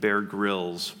Bear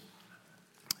Grylls,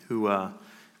 who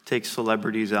takes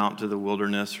celebrities out to the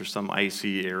wilderness or some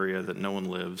icy area that no one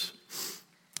lives,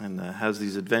 and has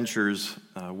these adventures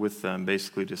with them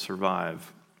basically to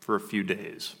survive for a few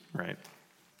days, right?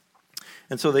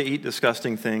 And so they eat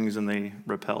disgusting things and they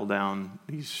rappel down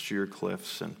these sheer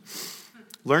cliffs and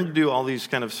learn to do all these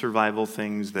kind of survival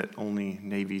things that only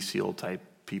Navy SEAL type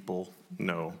people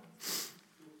know.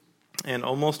 And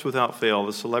almost without fail,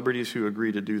 the celebrities who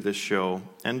agree to do this show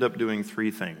end up doing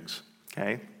three things,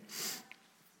 okay?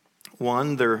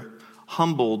 One, they're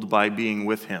humbled by being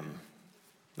with him.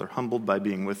 They're humbled by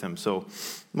being with him. So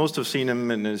most have seen him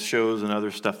in his shows and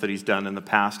other stuff that he's done in the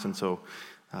past. And so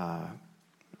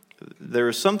there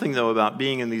is something, though, about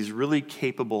being in these really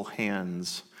capable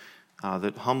hands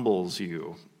that humbles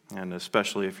you, and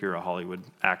especially if you're a Hollywood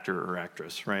actor or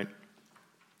actress, right?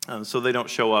 So they don't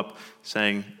show up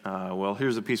saying, well,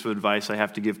 here's a piece of advice I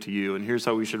have to give to you, and here's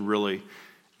how we should really,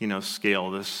 scale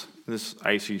this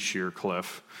icy sheer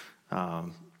cliff.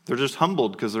 They're just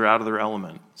humbled because they're out of their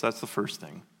element. So that's the first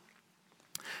thing.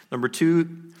 Number two,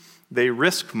 they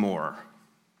risk more.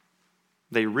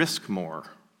 They risk more.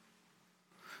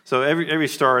 So every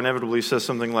star inevitably says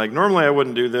something like, normally I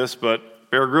wouldn't do this, but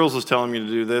Bear Grylls is telling me to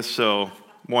do this, so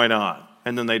why not?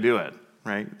 And then they do it,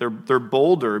 right? They're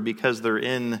bolder because they're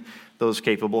in those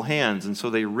capable hands, and so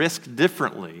they risk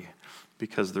differently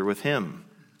because they're with him.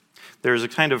 There's a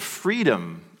kind of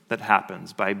freedom that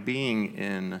happens by being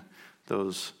in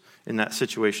that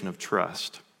situation of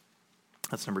trust.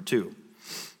 That's number two.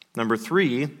 Number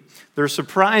three, they're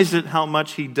surprised at how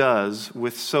much he does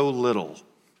with so little.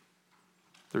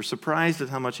 They're surprised at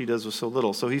how much he does with so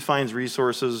little. So he finds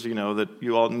resources, that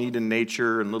you all need in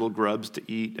nature and little grubs to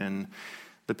eat, and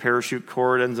the parachute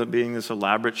cord ends up being this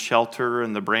elaborate shelter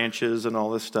and the branches and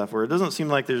all this stuff, where it doesn't seem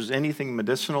like there's anything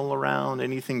medicinal around,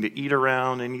 anything to eat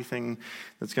around, anything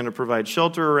that's going to provide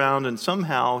shelter around, and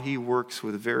somehow he works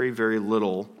with very, very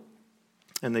little,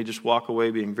 and they just walk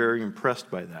away being very impressed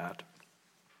by that.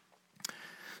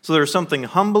 So there's something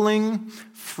humbling,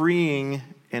 freeing,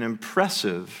 and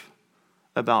impressive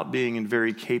about being in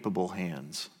very capable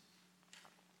hands.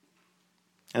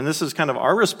 And this is kind of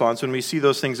our response when we see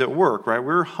those things at work, right?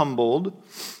 We're humbled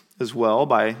as well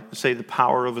by, say, the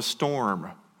power of a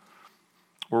storm.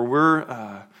 Or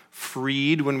we're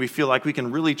freed when we feel like we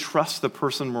can really trust the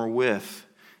person we're with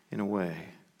in a way.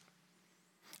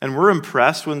 And we're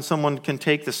impressed when someone can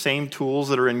take the same tools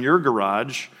that are in your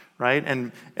garage, right?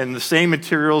 And the same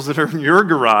materials that are in your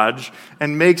garage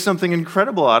and make something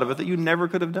incredible out of it that you never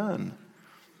could have done.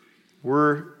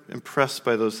 We're impressed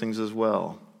by those things as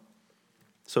well.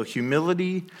 So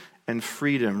humility and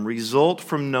freedom result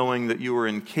from knowing that you are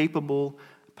in capable,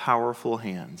 powerful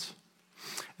hands.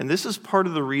 And this is part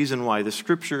of the reason why the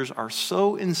scriptures are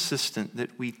so insistent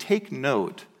that we take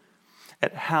note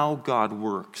at how God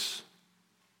works.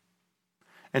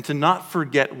 And to not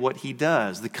forget what he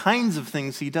does, the kinds of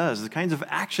things he does, the kinds of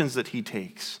actions that he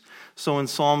takes. So in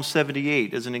Psalm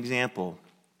 78, as an example,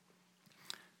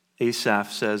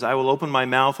 Asaph says, I will open my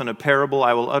mouth in a parable.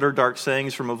 I will utter dark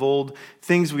sayings from of old,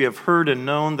 things we have heard and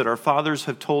known that our fathers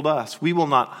have told us. We will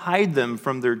not hide them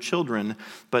from their children,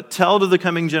 but tell to the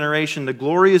coming generation the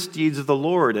glorious deeds of the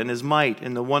Lord and his might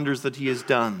and the wonders that he has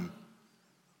done.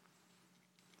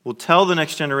 We'll tell the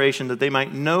next generation that they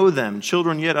might know them,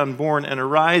 children yet unborn, and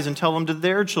arise and tell them to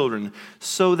their children,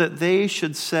 so that they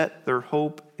should set their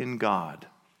hope in God.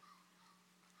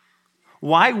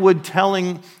 Why would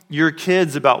telling your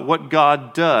kids about what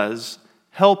God does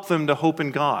help them to hope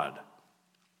in God?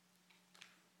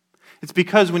 It's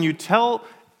because when you tell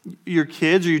your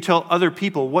kids or you tell other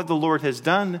people what the Lord has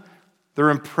done,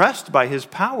 they're impressed by his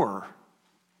power.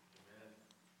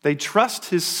 They trust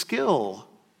his skill.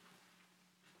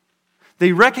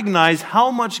 They recognize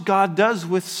how much God does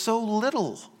with so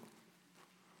little.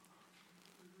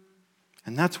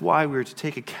 And that's why we're to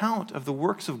take account of the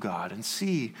works of God and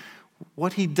see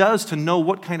what he does to know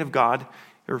what kind of God,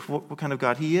 or what kind of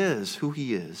God he is, who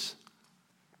he is.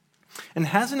 And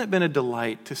hasn't it been a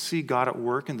delight to see God at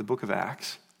work in the book of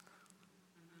Acts?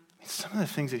 Some of the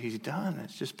things that he's done,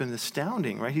 it's just been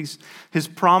astounding, right? His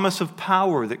promise of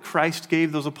power that Christ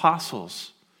gave those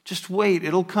apostles. Just wait,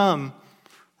 it'll come,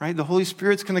 right? The Holy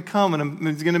Spirit's going to come and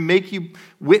he's going to make you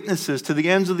witnesses to the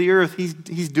ends of the earth.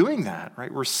 He's doing that,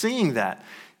 right? We're seeing that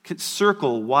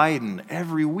circle widen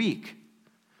every week.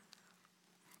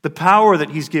 The power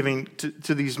that he's giving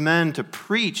to these men to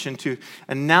preach and to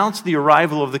announce the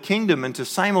arrival of the kingdom and to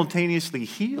simultaneously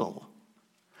heal.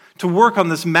 To work on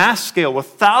this mass scale with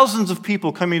thousands of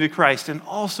people coming to Christ, and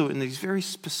also in these very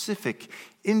specific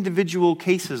individual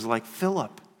cases like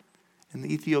Philip and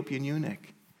the Ethiopian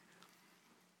eunuch.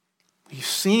 You've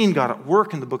seen God at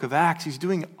work in the book of Acts. He's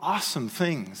doing awesome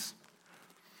things.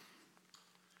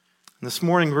 And this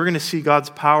morning, we're going to see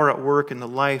God's power at work in the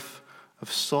life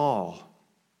of Saul.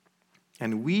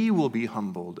 And we will be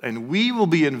humbled, and we will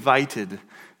be invited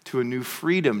to a new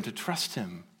freedom to trust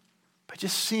him by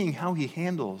just seeing how he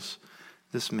handles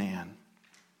this man.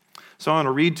 So I want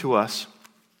to read to us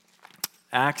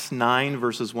Acts 9,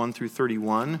 verses 1 through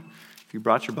 31. If you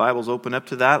brought your Bibles, open up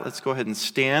to that. Let's go ahead and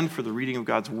stand for the reading of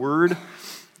God's word.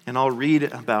 And I'll read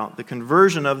about the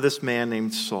conversion of this man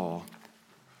named Saul.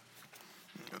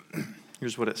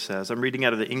 Here's what it says. I'm reading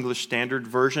out of the English Standard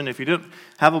Version. If you didn't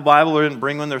have a Bible or didn't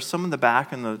bring one, there's some in the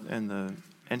back in the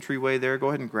entryway there. Go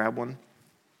ahead and grab one.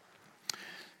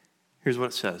 Here's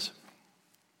what it says.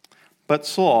 But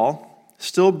Saul,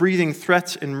 still breathing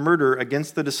threats and murder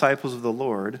against the disciples of the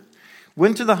Lord,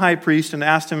 went to the high priest and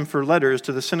asked him for letters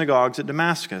to the synagogues at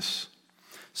Damascus,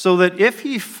 so that if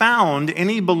he found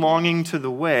any belonging to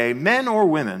the way, men or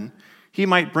women, he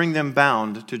might bring them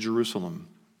bound to Jerusalem.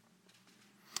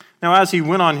 Now, as he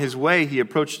went on his way, he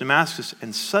approached Damascus,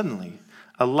 and suddenly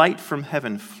a light from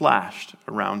heaven flashed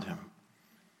around him.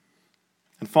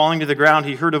 And falling to the ground,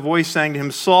 he heard a voice saying to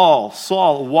him, Saul,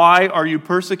 Saul, why are you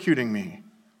persecuting me?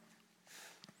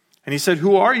 And he said,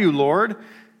 Who are you, Lord?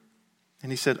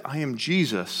 And he said, I am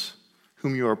Jesus,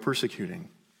 whom you are persecuting.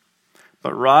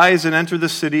 But rise and enter the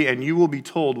city, and you will be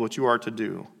told what you are to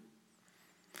do.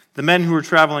 The men who were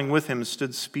traveling with him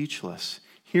stood speechless,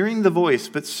 hearing the voice,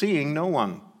 but seeing no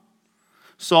one.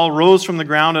 Saul rose from the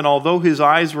ground, and although his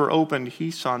eyes were opened,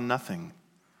 he saw nothing.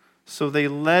 So they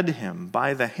led him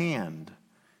by the hand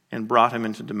and brought him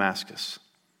into Damascus.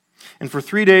 And for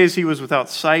 3 days he was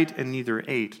without sight and neither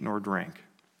ate nor drank.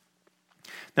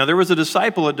 Now there was a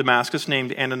disciple at Damascus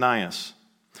named Ananias.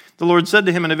 The Lord said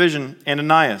to him in a vision,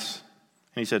 Ananias.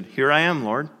 And he said, Here I am,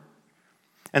 Lord.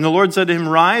 And the Lord said to him,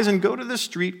 Rise and go to the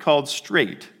street called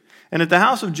Straight, and at the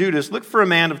house of Judas, look for a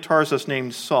man of Tarsus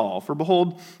named Saul, for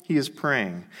behold, he is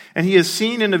praying. And he has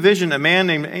seen in a vision a man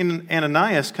named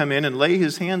Ananias come in and lay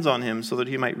his hands on him so that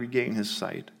he might regain his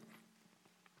sight.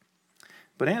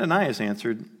 But Ananias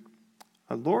answered,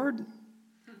 Lord,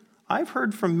 I've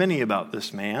heard from many about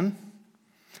this man,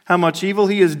 how much evil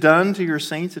he has done to your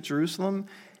saints at Jerusalem.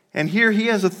 And here he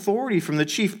has authority from the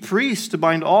chief priests to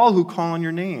bind all who call on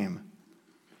your name.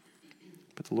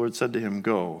 But the Lord said to him,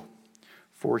 Go.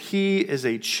 For he is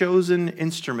a chosen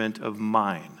instrument of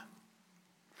mine,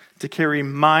 to carry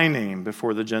my name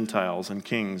before the Gentiles and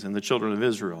kings and the children of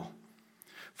Israel.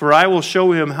 For I will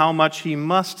show him how much he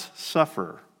must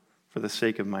suffer for the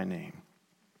sake of my name.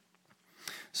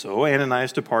 So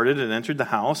Ananias departed and entered the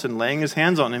house, and laying his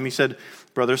hands on him, he said,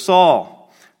 Brother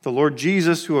Saul, the Lord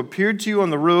Jesus, who appeared to you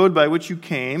on the road by which you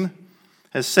came,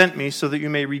 has sent me so that you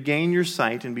may regain your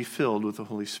sight and be filled with the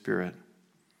Holy Spirit.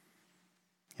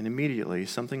 And immediately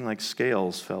something like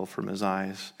scales fell from his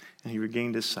eyes, and he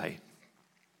regained his sight.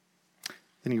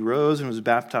 Then he rose and was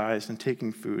baptized, and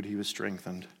taking food, he was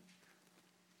strengthened.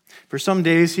 For some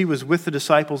days he was with the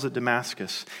disciples at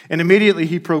Damascus, and immediately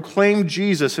he proclaimed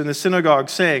Jesus in the synagogue,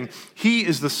 saying, He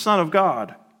is the Son of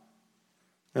God.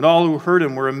 And all who heard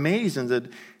him were amazed and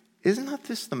said, Is not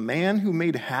this the man who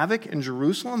made havoc in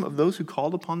Jerusalem of those who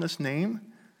called upon this name?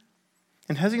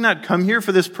 And has he not come here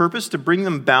for this purpose, to bring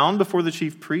them bound before the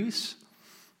chief priests?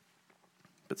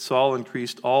 But Saul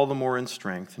increased all the more in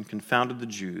strength and confounded the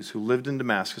Jews who lived in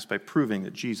Damascus by proving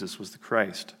that Jesus was the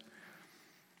Christ.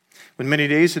 When many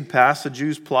days had passed, the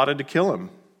Jews plotted to kill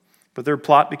him, but their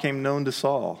plot became known to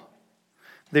Saul.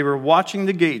 They were watching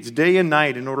the gates day and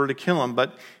night in order to kill him,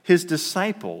 but his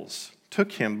disciples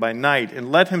took him by night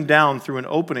and let him down through an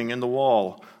opening in the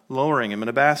wall, lowering him in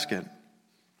a basket.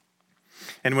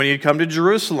 And when he had come to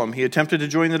Jerusalem, he attempted to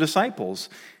join the disciples,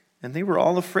 and they were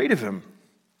all afraid of him,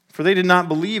 for they did not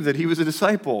believe that he was a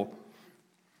disciple.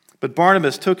 But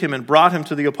Barnabas took him and brought him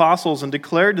to the apostles and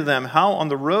declared to them how on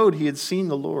the road he had seen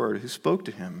the Lord who spoke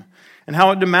to him, and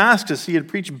how at Damascus he had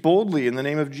preached boldly in the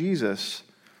name of Jesus.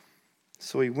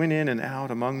 So he went in and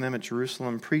out among them at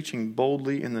Jerusalem, preaching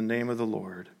boldly in the name of the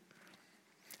Lord.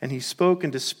 And he spoke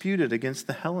and disputed against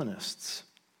the Hellenists,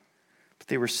 but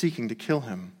they were seeking to kill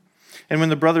him. And when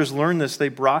the brothers learned this, they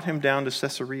brought him down to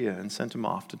Caesarea and sent him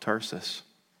off to Tarsus.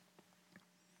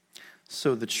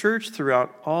 So the church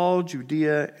throughout all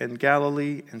Judea and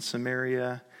Galilee and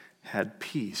Samaria had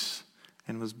peace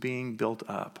and was being built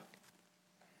up,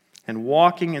 and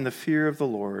walking in the fear of the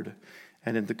Lord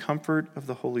and in the comfort of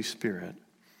the Holy Spirit,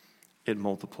 it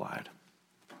multiplied.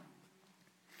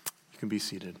 You can be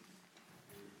seated.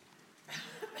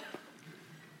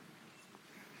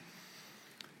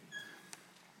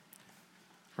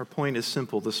 Our point is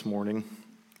simple this morning.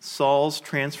 Saul's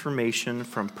transformation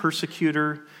from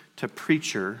persecutor to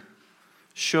preacher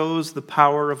shows the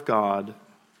power of God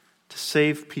to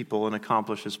save people and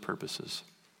accomplish his purposes.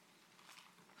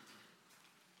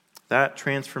 That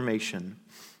transformation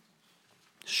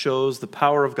shows the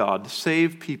power of God to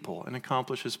save people and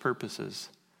accomplish his purposes.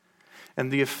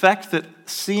 And the effect that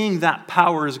seeing that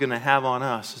power is going to have on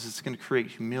us is it's going to create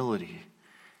humility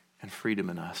and freedom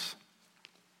in us.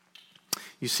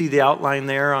 You see the outline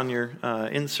there on your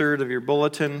insert of your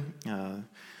bulletin.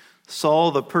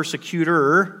 Saul the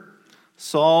persecutor,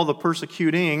 Saul the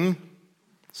persecuting,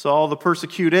 Saul the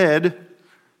persecuted,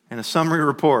 and a summary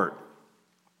report.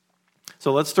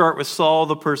 So let's start with Saul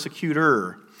the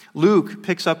persecutor. Luke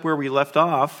picks up where we left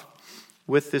off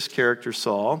with this character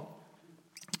Saul.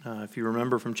 If you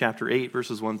remember from chapter 8,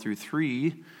 verses 1 through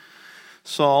 3,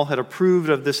 Saul had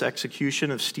approved of this execution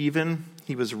of Stephen.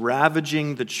 He was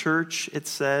ravaging the church, it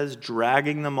says,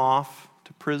 dragging them off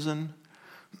to prison.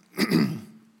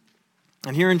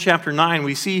 And here in chapter 9,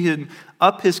 we see him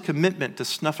up his commitment to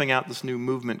snuffing out this new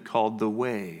movement called the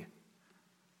Way.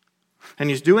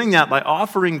 And he's doing that by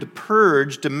offering to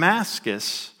purge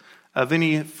Damascus of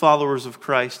any followers of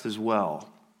Christ as well.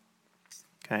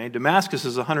 Okay, Damascus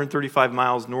is 135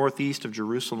 miles northeast of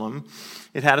Jerusalem.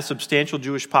 It had a substantial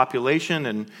Jewish population,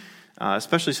 and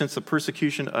especially since the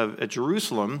persecution at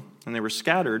Jerusalem, and they were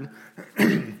scattered,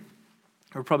 there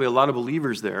were probably a lot of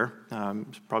believers there,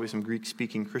 probably some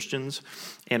Greek-speaking Christians.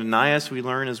 Ananias, we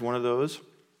learn, is one of those.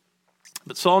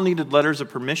 But Saul needed letters of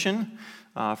permission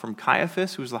from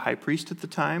Caiaphas, who was the high priest at the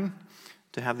time,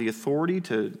 to have the authority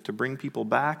to bring people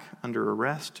back under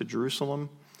arrest to Jerusalem.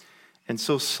 And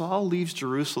so Saul leaves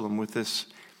Jerusalem with this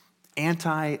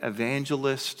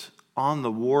anti-evangelist, on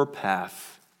the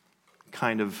warpath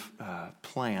kind of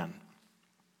plan.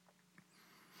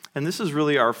 And this is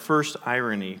really our first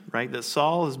irony, right? That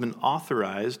Saul has been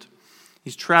authorized.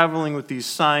 He's traveling with these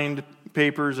signed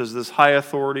papers as this high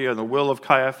authority on the will of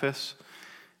Caiaphas.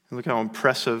 And look how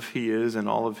impressive he is in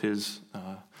all of his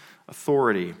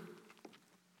authority.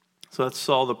 So that's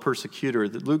Saul the persecutor.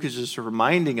 That Luke is just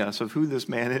reminding us of who this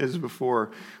man is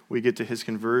before we get to his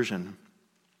conversion.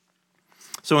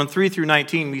 So in 3 through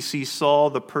 19, we see Saul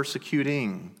the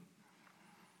persecuting.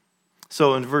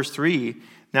 So in verse 3,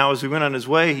 now as he went on his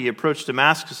way, he approached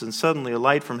Damascus, and suddenly a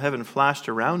light from heaven flashed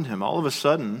around him. All of a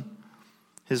sudden,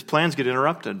 his plans get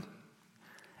interrupted.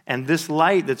 And this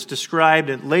light that's described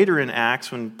later in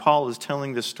Acts, when Paul is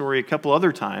telling this story a couple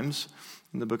other times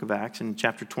in the book of Acts, in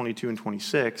chapter 22 and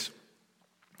 26,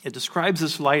 it describes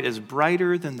this light as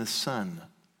brighter than the sun.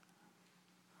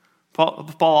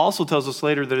 Paul also tells us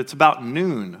later that it's about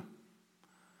noon.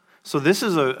 So this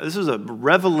is a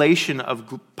revelation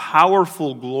of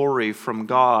powerful glory from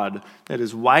God that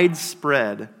is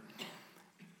widespread,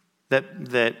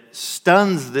 that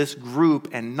stuns this group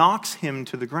and knocks him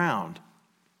to the ground.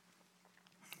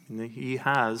 He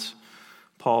has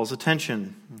Saul's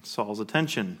attention.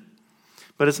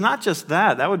 But it's not just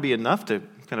that. That would be enough to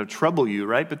kind of trouble you,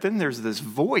 right? But then there's this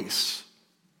voice.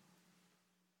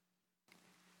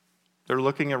 They're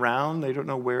looking around. They don't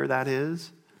know where that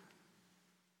is.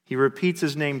 He repeats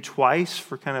his name twice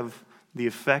for kind of the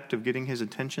effect of getting his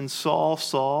attention. Saul,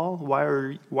 Saul, why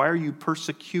are you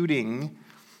persecuting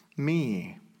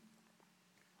me?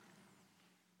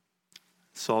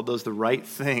 Saul does the right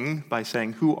thing by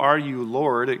saying, "Who are you,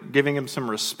 Lord?" Giving him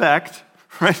some respect,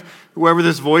 right? Whoever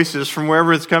this voice is, from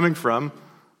wherever it's coming from,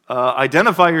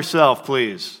 identify yourself,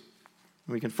 please.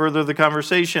 We can further the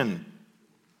conversation.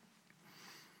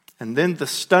 And then the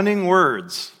stunning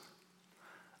words,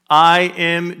 "I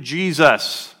am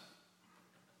Jesus,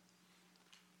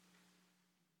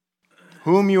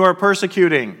 whom you are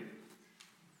persecuting."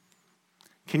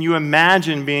 Can you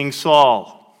imagine being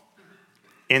Saul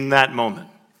in that moment?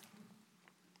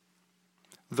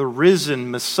 The risen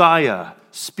Messiah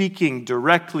speaking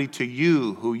directly to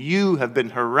you, who you have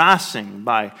been harassing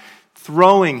by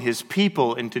throwing his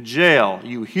people into jail.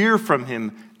 You hear from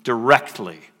him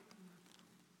directly.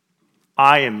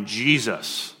 "I am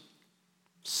Jesus,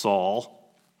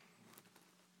 Saul."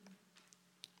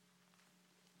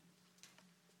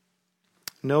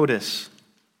 Notice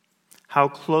how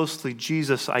closely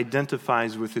Jesus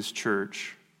identifies with his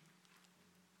church.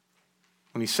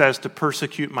 When he says to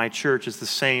persecute my church is the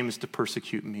same as to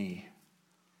persecute me.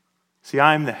 See,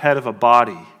 I am the head of a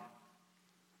body,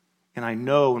 and I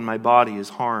know when my body is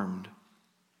harmed.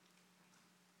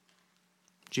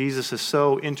 Jesus is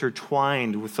so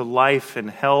intertwined with the life and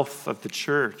health of the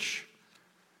church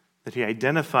that he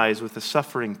identifies with the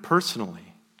suffering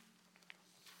personally,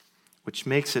 which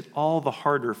makes it all the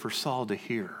harder for Saul to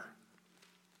hear.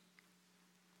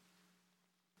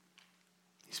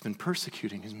 He's been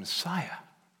persecuting his Messiah.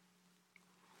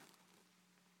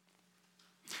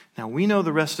 Now, we know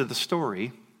the rest of the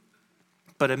story,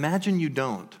 but imagine you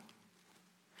don't.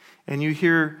 And you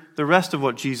hear the rest of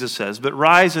what Jesus says, but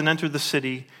rise and enter the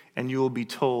city, and you will be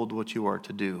told what you are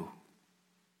to do.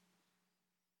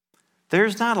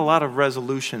 There's not a lot of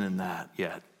resolution in that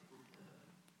yet.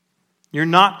 You're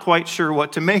not quite sure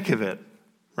what to make of it,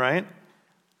 right?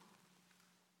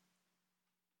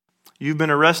 You've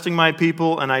been arresting my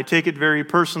people, and I take it very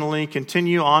personally.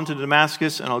 Continue on to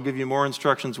Damascus, and I'll give you more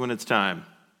instructions when it's time.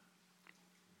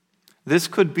 This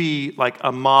could be like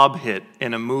a mob hit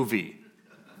in a movie,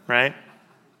 right?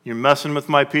 You're messing with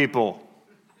my people.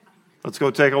 Let's go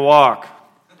take a walk.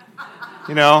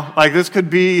 You know, like this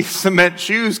could be cement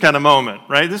shoes kind of moment,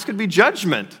 right? This could be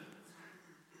judgment.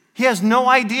 He has no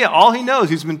idea. All he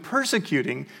knows, he's been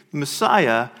persecuting the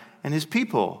Messiah and his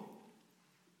people.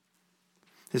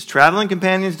 His traveling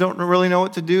companions don't really know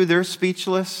what to do. They're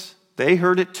speechless. They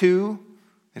heard it too.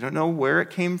 They don't know where it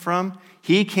came from.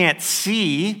 He can't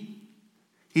see.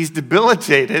 He's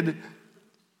debilitated.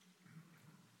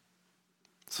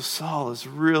 So Saul is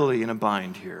really in a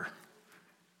bind here.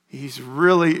 He's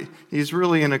really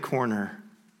in a corner.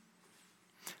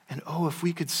 And oh, if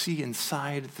we could see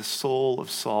inside the soul of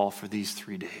Saul for these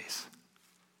 3 days,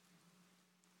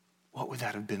 what would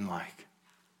that have been like?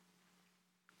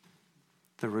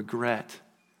 The regret,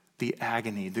 the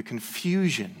agony, the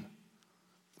confusion,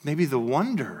 maybe the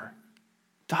wonder.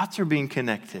 Dots are being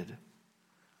connected.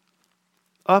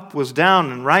 Up was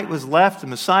down and right was left. The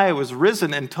Messiah was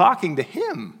risen and talking to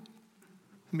him.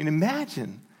 I mean,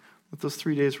 imagine what those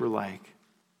 3 days were like.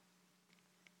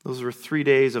 Those were 3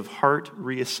 days of heart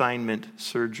reassignment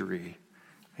surgery.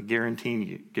 I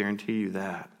guarantee you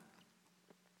that.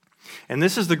 And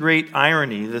this is the great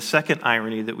irony, the second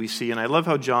irony that we see, and I love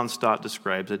how John Stott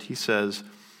describes it. He says,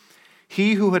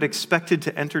 he who had expected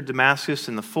to enter Damascus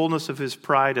in the fullness of his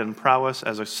pride and prowess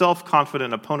as a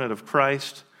self-confident opponent of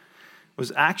Christ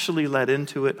was actually led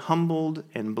into it, humbled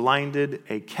and blinded,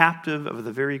 a captive of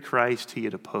the very Christ he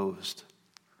had opposed.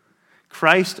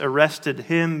 Christ arrested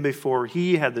him before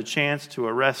he had the chance to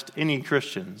arrest any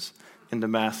Christians in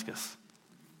Damascus.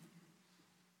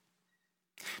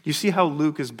 You see how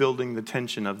Luke is building the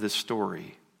tension of this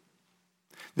story.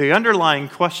 The underlying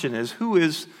question is, who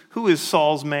is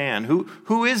Saul's man?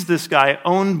 Who is this guy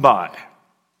owned by?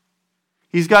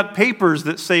 He's got papers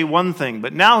that say one thing,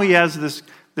 but now he has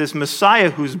this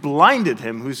Messiah who's blinded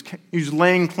him, who's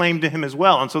laying claim to him as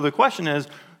well. And so the question is,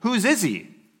 whose is he?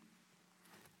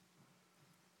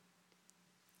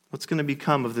 What's going to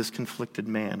become of this conflicted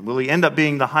man? Will he end up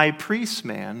being the high priest's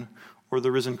man or the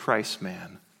risen Christ's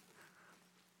man?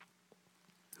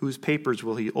 Whose papers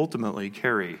will he ultimately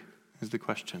carry is the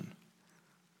question.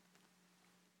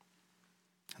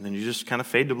 And then you just kind of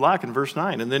fade to black in verse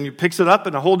 9. And then he picks it up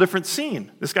in a whole different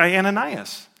scene. This guy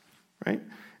Ananias, right?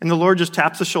 And the Lord just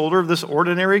taps the shoulder of this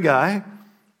ordinary guy.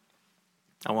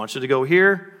 I want you to go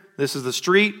here. This is the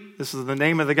street. This is the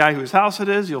name of the guy whose house it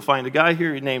is. You'll find a guy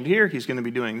here named here. He's going to be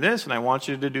doing this, and I want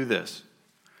you to do this.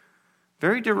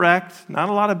 Very direct, not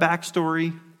a lot of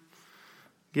backstory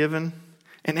given.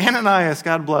 And Ananias,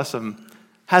 God bless him,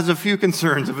 has a few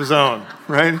concerns of his own,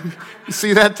 right? You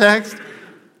see that text?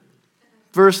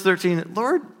 Verse 13,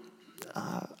 Lord,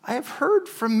 I have heard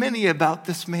from many about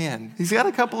this man. He's got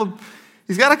a couple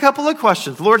of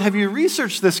questions. Lord, have you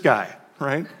researched this guy,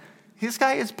 right? This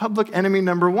guy is public enemy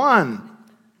number one.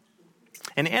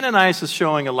 And Ananias is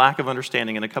showing a lack of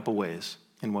understanding in a couple ways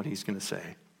in what he's going to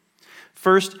say.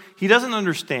 First, he doesn't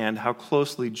understand how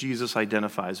closely Jesus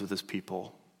identifies with his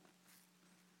people.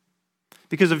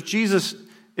 Because if Jesus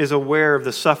is aware of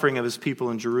the suffering of his people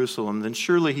in Jerusalem, then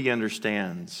surely he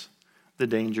understands the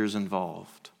dangers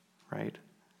involved, right?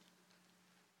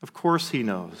 Of course he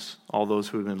knows all those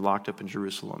who have been locked up in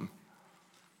Jerusalem.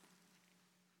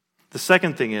 The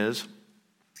second thing is,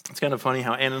 it's kind of funny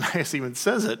how Ananias even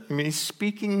says it. I mean, he's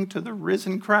speaking to the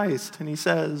risen Christ, and he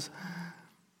says,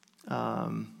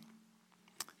 in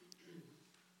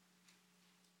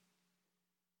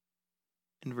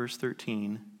verse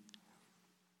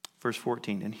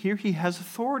 14, and here he has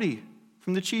authority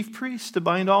from the chief priest to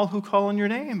bind all who call on your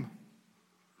name.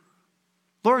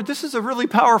 Lord, this is a really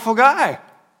powerful guy.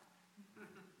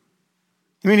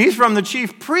 I mean, he's from the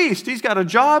chief priest. He's got a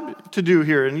job to do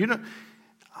here. And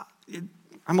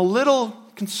I'm a little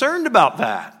concerned about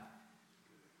that.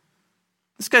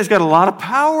 This guy's got a lot of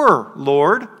power,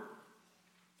 Lord.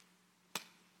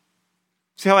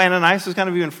 See how Ananias has kind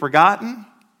of even forgotten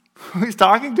who he's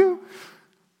talking to?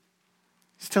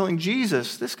 He's telling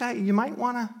Jesus, this guy, you might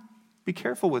want to be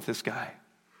careful with this guy.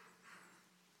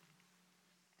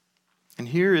 And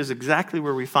here is exactly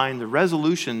where we find the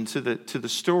resolution to the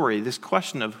story, this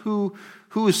question of who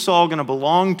is Saul going to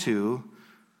belong to,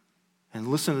 and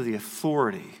listen to the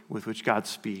authority with which God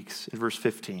speaks in verse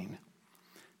 15.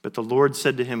 But the Lord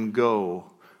said to him,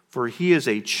 "Go, for he is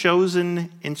a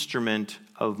chosen instrument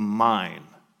of mine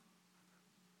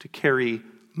to carry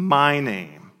my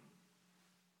name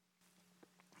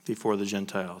before the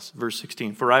Gentiles." Verse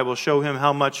 16, "For I will show him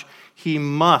how much he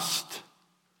must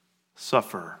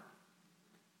suffer."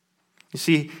 You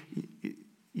see,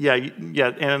 yeah,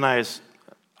 Ananias,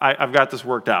 I've got this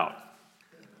worked out.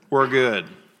 We're good.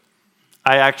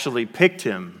 I actually picked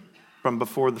him from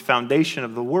before the foundation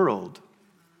of the world.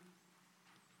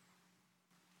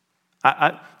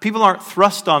 People aren't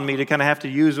thrust on me to kind of have to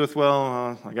use with,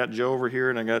 I got Joe over here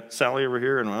and I got Sally over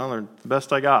here, and they're the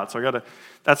best I got. So I got to.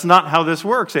 That's not how this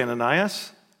works,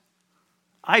 Ananias.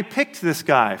 I picked this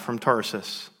guy from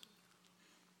Tarsus.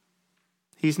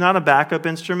 He's not a backup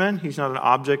instrument. He's not an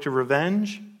object of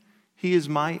revenge. He is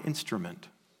my instrument.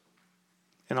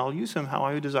 And I'll use him how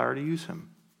I desire to use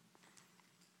him.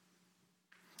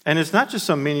 And it's not just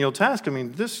some menial task. I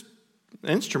mean, this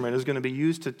instrument is going to be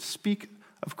used to speak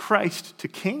of Christ to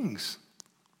kings.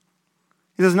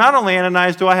 He says, not only,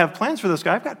 Ananias, do I have plans for this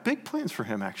guy, I've got big plans for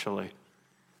him, actually.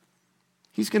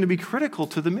 He's going to be critical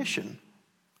to the mission.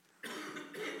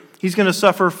 He's going to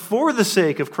suffer for the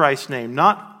sake of Christ's name.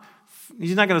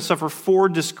 He's not going to suffer for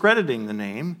discrediting the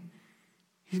name.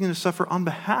 He's going to suffer on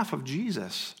behalf of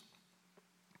Jesus.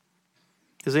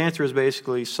 His answer is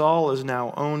basically, Saul is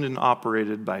now owned and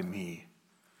operated by me.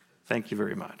 Thank you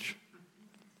very much.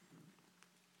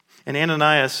 And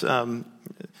Ananias,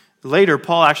 later,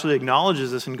 Paul actually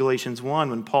acknowledges this in Galatians 1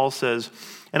 when Paul says,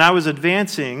 "And I was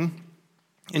advancing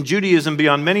in Judaism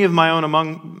beyond many of my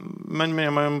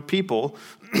own people,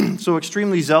 so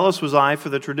extremely zealous was I for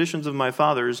the traditions of my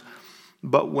fathers,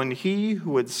 but when he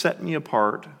who had set me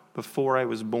apart before I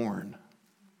was born,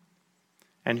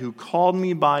 and who called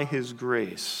me by his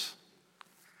grace,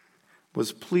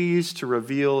 was pleased to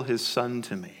reveal his Son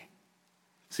to me."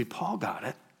 See, Paul got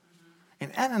it.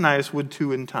 And Ananias would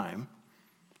too in time.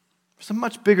 There's a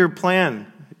much bigger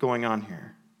plan going on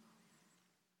here.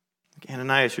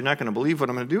 Ananias, you're not going to believe what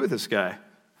I'm going to do with this guy.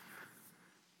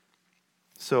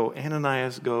 So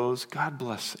Ananias goes, God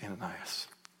bless Ananias.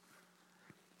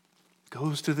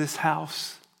 Goes to this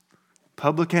house,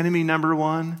 public enemy number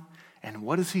one, and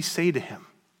what does he say to him?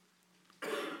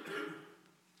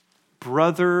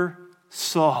 Brother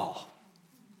Saul.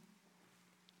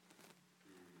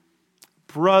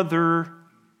 Brother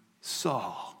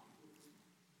Saul.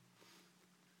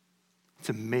 It's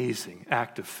an amazing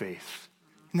act of faith.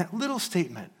 In that little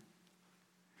statement,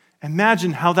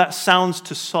 imagine how that sounds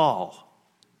to Saul,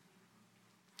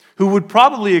 who would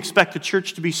probably expect the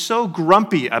church to be so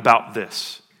grumpy about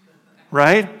this,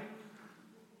 right?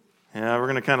 Yeah, we're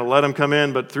going to kind of let him come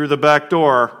in, but through the back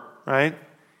door, right?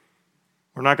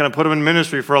 We're not going to put him in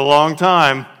ministry for a long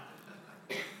time.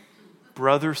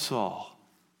 Brother Saul.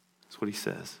 That's what he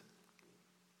says.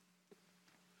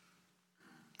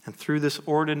 And through this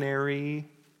ordinary,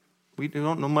 we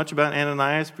don't know much about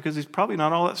Ananias because he's probably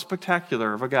not all that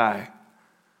spectacular of a guy.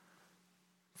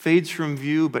 Fades from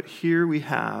view, but here we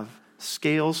have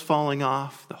scales falling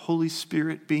off, the Holy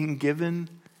Spirit being given,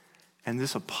 and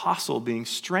this apostle being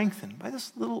strengthened by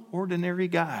this little ordinary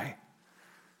guy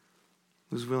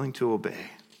who's willing to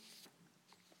obey.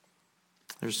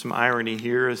 There's some irony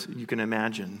here, as you can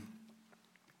imagine.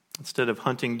 Instead of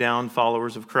hunting down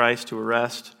followers of Christ to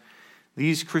arrest,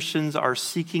 these Christians are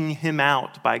seeking him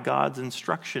out by God's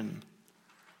instruction.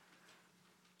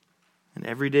 An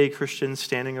everyday Christian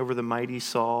standing over the mighty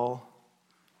Saul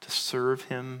to serve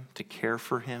him, to care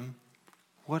for him.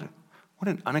 What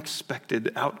an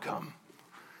unexpected outcome.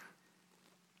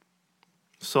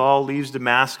 Saul leaves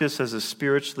Damascus as a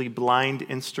spiritually blind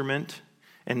instrument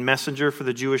and messenger for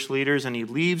the Jewish leaders, and he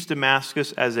leaves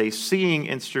Damascus as a seeing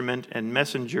instrument and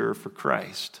messenger for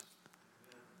Christ.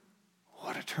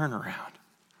 What a turnaround.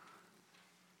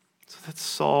 So that's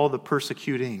Saul the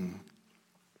persecuting.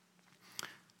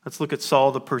 Let's look at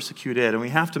Saul the persecuted. And we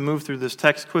have to move through this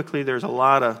text quickly. There's a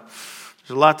lot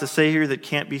to say here that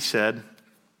can't be said.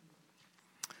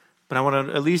 But I want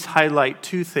to at least highlight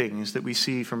two things that we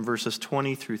see from verses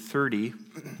 20 through 30.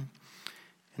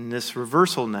 In this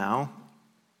reversal now,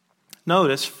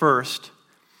 notice first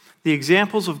the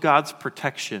examples of God's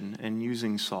protection in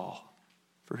using Saul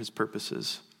for his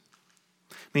purposes.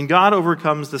 I mean, God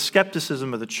overcomes the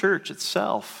skepticism of the church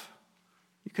itself.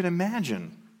 You can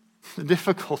imagine the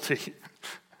difficulty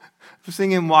of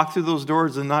seeing him walk through those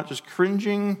doors and not just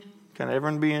cringing, kind of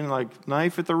everyone being like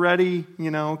knife at the ready,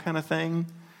 kind of thing.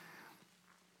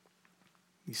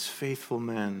 these faithful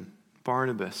men,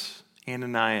 Barnabas,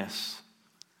 Ananias,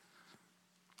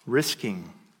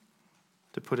 risking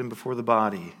to put him before the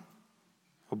body,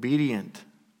 obedient.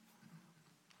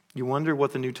 You wonder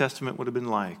what the New Testament would have been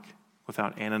like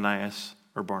without Ananias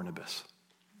or Barnabas.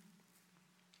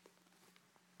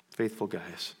 Faithful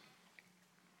guys.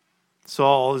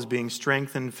 Saul is being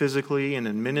strengthened physically and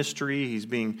in ministry. He's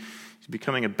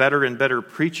becoming a better and better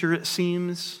preacher, it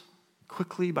seems,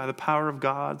 quickly by the power of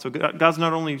God. So God's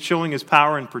not only showing his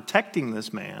power in protecting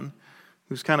this man,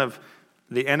 who's kind of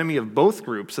the enemy of both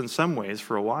groups in some ways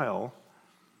for a while,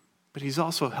 but he's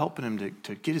also helping him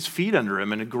to get his feet under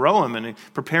him and to grow him and to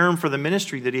prepare him for the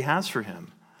ministry that he has for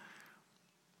him.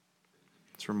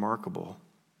 It's remarkable.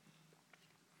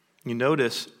 You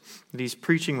notice that he's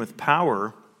preaching with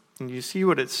power, and you see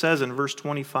what it says in verse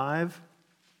 25?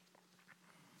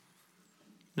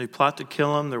 They plot to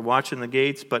kill him, they're watching the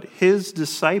gates, but his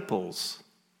disciples,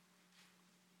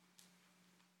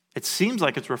 it seems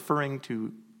like it's referring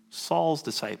to Saul's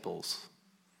disciples,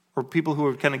 or people who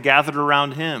are kind of gathered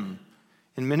around him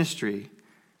in ministry,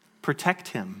 protect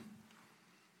him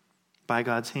by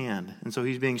God's hand. And so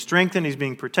he's being strengthened, he's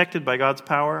being protected by God's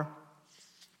power.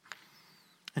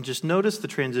 And just notice the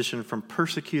transition from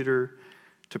persecutor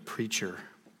to preacher.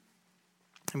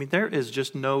 I mean, there is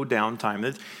just no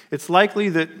downtime. It's likely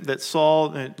that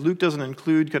Saul, Luke doesn't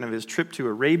include kind of his trip to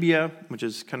Arabia, which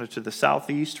is kind of to the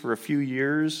southeast for a few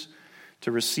years,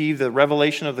 to receive the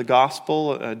revelation of the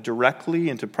gospel directly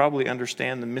and to probably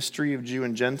understand the mystery of Jew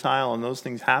and Gentile, and those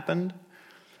things happened.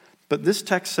 But this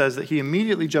text says that he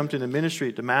immediately jumped into ministry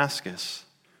at Damascus,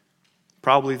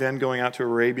 probably then going out to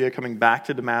Arabia, coming back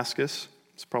to Damascus.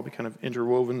 It's probably kind of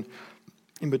interwoven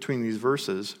in between these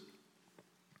verses.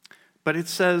 But it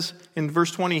says in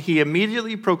verse 20, he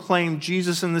immediately proclaimed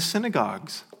Jesus in the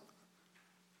synagogues.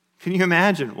 Can you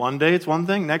imagine? One day it's one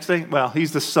thing, next day, well,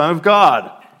 he's the Son of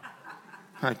God.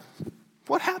 Like,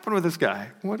 what happened with this guy?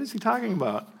 What is he talking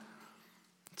about?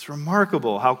 It's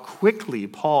remarkable how quickly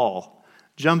Paul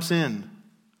jumps in.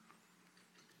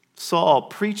 Saul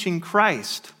preaching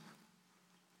Christ.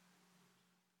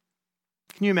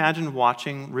 Can you imagine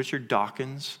watching Richard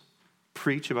Dawkins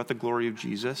preach about the glory of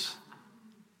Jesus?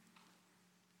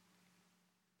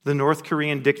 The North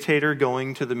Korean dictator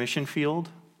going to the mission field?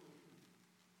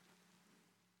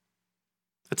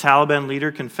 A Taliban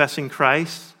leader confessing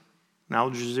Christ?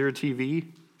 Al Jazeera TV.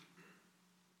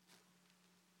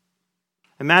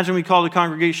 Imagine we called a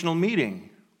congregational meeting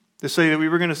to say that we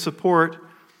were going to support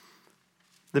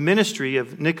the ministry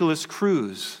of Nicholas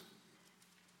Cruz,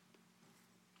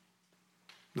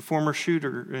 the former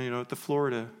shooter, at the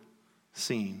Florida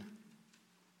scene.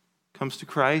 Comes to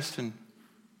Christ and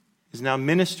is now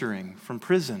ministering from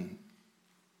prison.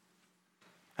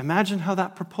 Imagine how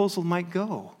that proposal might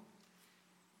go.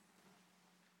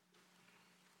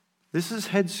 This is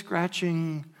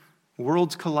head-scratching,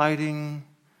 worlds colliding,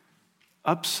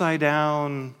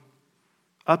 upside-down,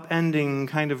 upending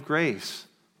kind of grace.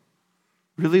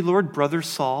 Really, Lord? Brother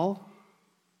Saul?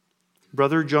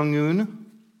 Brother Jong-un?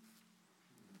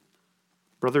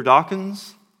 Brother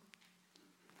Dawkins?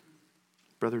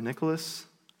 Brother Nicholas?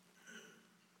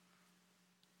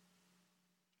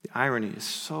 The irony is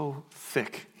so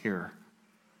thick here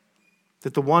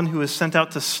that the one who is sent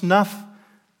out to snuff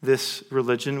this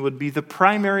religion would be the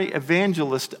primary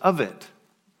evangelist of it.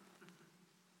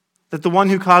 That the one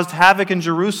who caused havoc in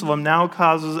Jerusalem now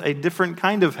causes a different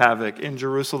kind of havoc in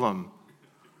Jerusalem.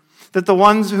 That the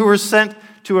ones who were sent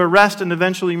to arrest and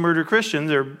eventually murder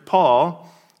Christians, or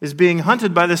Paul, is being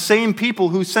hunted by the same people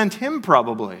who sent him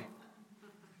probably.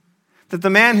 That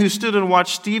the man who stood and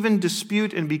watched Stephen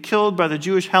dispute and be killed by the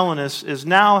Jewish Hellenists is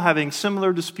now having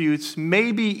similar disputes,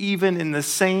 maybe even in the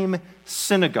same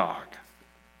synagogue.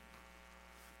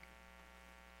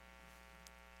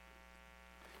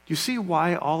 You see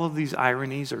why all of these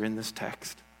ironies are in this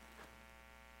text?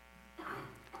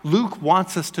 Luke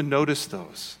wants us to notice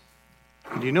those.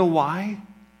 And do you know why?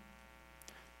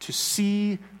 To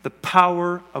see the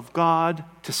power of God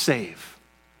to save.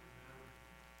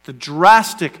 The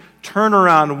drastic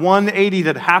turnaround 180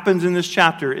 that happens in this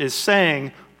chapter is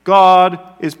saying God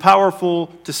is powerful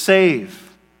to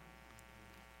save.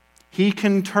 He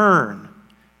can turn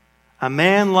a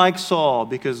man like Saul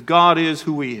because God is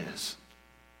who he is.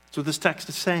 That's what this text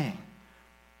is saying.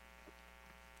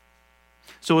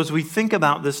 So as we think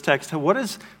about this text, what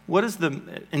is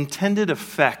the intended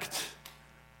effect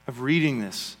of reading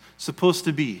this supposed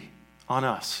to be on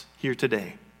us here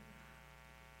today?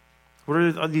 What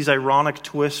are these ironic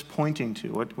twists pointing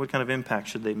to? What kind of impact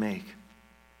should they make?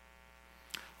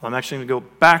 Well, I'm actually going to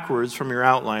go backwards from your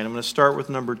outline. I'm going to start with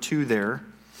number 2 there.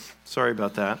 Sorry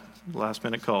about that. last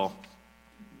minute call.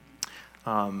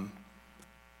 And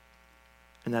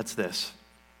that's this.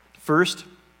 First,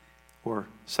 or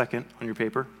second on your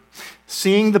paper,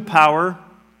 seeing the power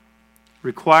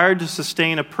required to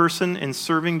sustain a person in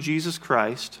serving Jesus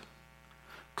Christ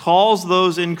calls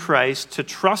those in Christ to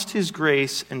trust his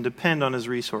grace and depend on his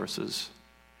resources.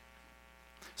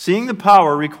 Seeing the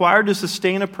power required to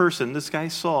sustain a person, this guy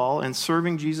Saul, in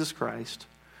serving Jesus Christ,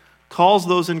 calls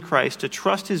those in Christ to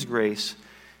trust his grace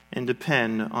and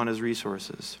depend on his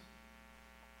resources.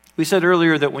 We said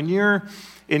earlier that when you're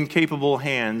in capable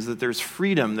hands, that there's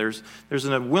freedom, there's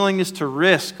a willingness to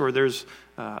risk, or there's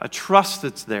a trust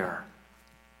that's there.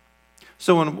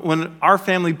 So when our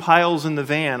family piles in the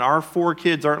van, our 4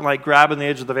 kids aren't like grabbing the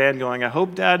edge of the van going, I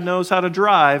hope Dad knows how to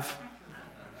drive.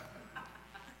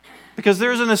 Because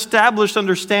there's an established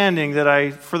understanding that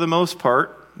I, for the most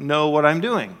part, know what I'm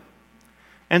doing.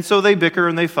 And so they bicker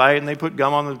and they fight and they put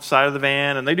gum on the side of the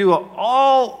van and they do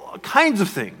all kinds of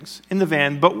things in the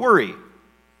van but worry.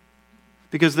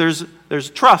 Because there's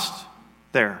trust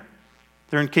there.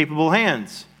 They're in capable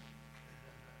hands.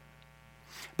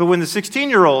 But when the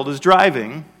 16-year-old is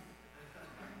driving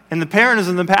and the parent is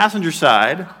on the passenger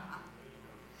side,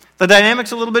 the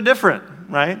dynamic's a little bit different,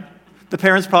 right? The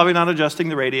parent's probably not adjusting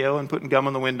the radio and putting gum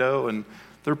on the window, and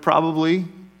they're probably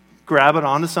grabbing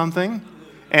onto something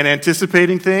and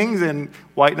anticipating things and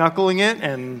white-knuckling it,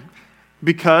 and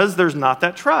because there's not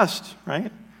that trust, right?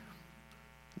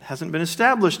 It hasn't been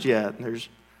established yet. There's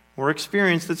more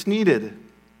experience that's needed.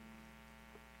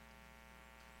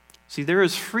 See, there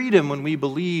is freedom when we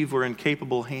believe we're in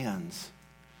capable hands.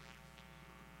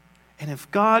 And if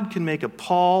God can make a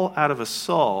Paul out of a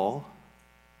Saul,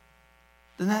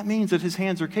 then that means that his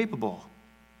hands are capable,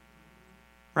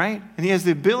 right? And he has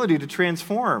the ability to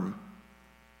transform.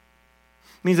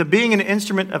 It means that being an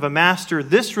instrument of a master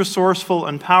this resourceful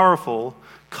and powerful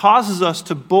causes us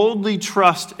to boldly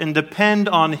trust and depend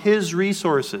on his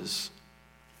resources,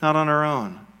 not on our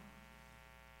own.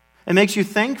 It makes you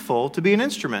thankful to be an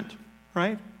instrument,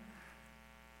 right?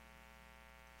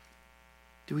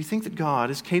 Do we think that God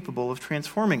is capable of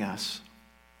transforming us?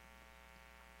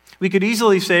 We could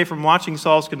easily say from watching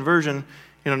Saul's conversion,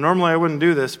 normally I wouldn't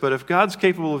do this, but if God's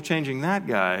capable of changing that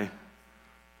guy,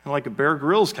 like a Bear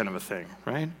Grylls kind of a thing,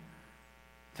 right?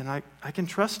 Then I can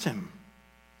trust him.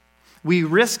 We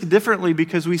risk differently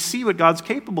because we see what God's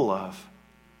capable of.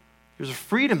 There's a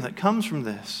freedom that comes from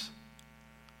this.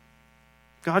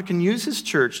 God can use his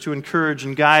church to encourage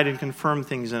and guide and confirm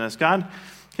things in us. God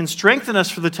can strengthen us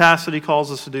for the tasks that he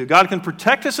calls us to do. God can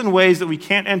protect us in ways that we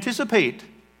can't anticipate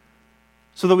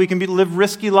so that we can live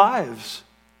risky lives.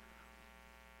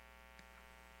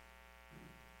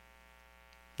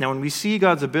 Now, when we see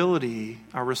God's ability,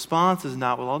 our response is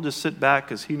not, well, I'll just sit back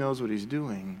because he knows what he's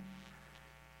doing.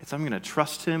 It's, I'm going to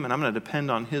trust him and I'm going to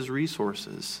depend on his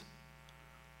resources.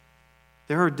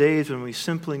 There are days when we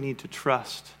simply need to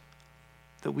trust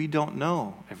that we don't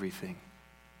know everything.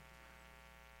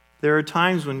 There are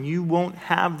times when you won't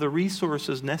have the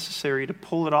resources necessary to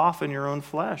pull it off in your own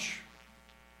flesh.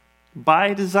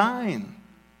 By design.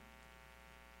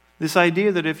 This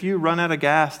idea that if you run out of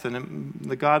gas, then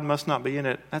the God must not be in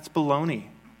it, that's baloney.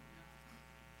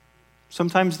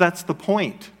 Sometimes that's the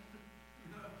point.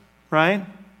 Right?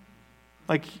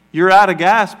 Like, you're out of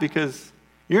gas because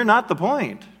you're not the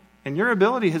point, and your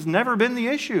ability has never been the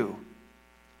issue.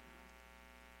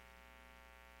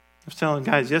 I was telling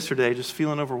guys yesterday, just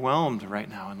feeling overwhelmed right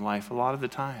now in life a lot of the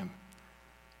time.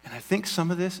 And I think some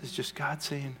of this is just God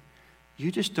saying,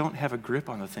 you just don't have a grip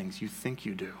on the things you think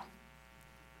you do.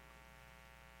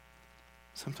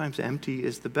 Sometimes empty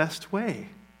is the best way.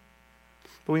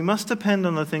 But we must depend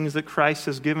on the things that Christ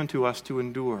has given to us to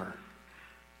endure.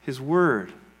 His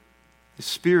word, his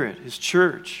spirit, his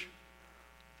church.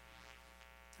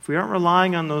 If we aren't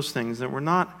relying on those things, then we're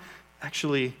not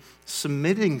actually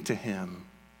submitting to him.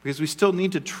 Because we still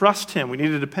need to trust him. We need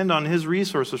to depend on his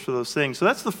resources for those things. So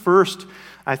that's the first,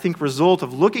 I think, result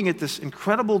of looking at this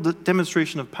incredible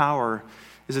demonstration of power,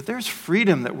 is that there's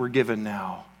freedom that we're given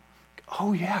now.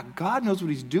 Oh yeah, God knows what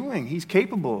he's doing. He's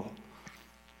capable.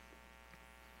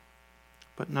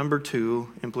 But number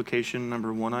 2, implication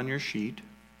number 1 on your sheet,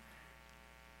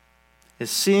 is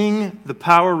seeing the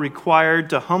power required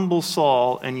to humble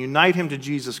Saul and unite him to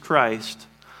Jesus Christ,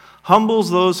 humbles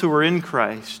those who are in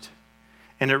Christ,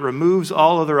 and it removes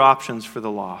all other options for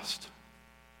the lost.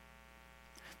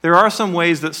 There are some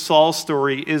ways that Saul's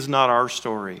story is not our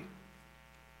story.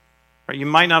 Right? You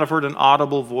might not have heard an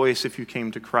audible voice if you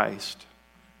came to Christ.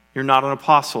 You're not an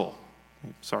apostle.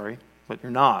 Sorry, but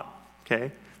you're not.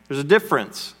 Okay? There's a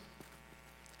difference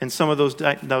in some of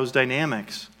those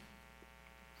dynamics.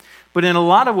 But in a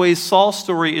lot of ways, Saul's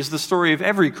story is the story of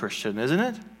every Christian, isn't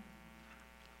it?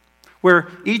 Where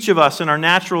each of us in our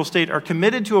natural state are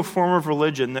committed to a form of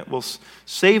religion that will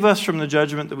save us from the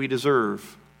judgment that we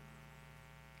deserve.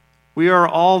 We are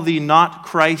all the not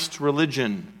Christ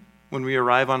religion when we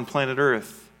arrive on planet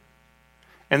Earth.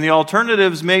 And the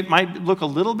alternatives might look a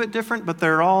little bit different, but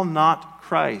they're all not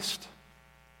Christ.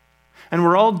 And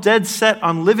we're all dead set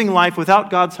on living life without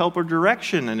God's help or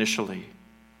direction initially.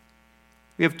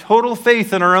 We have total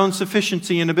faith in our own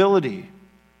sufficiency and ability.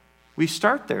 We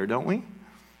start there, don't we?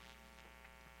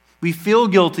 We feel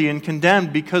guilty and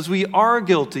condemned because we are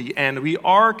guilty and we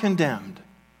are condemned.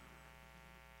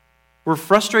 We're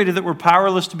frustrated that we're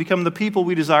powerless to become the people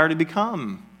we desire to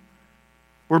become.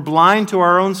 We're blind to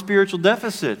our own spiritual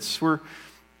deficits. We're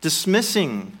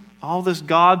dismissing all this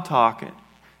God talk.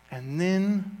 And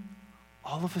then,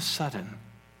 all of a sudden,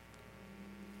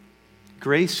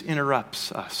 grace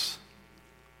interrupts us.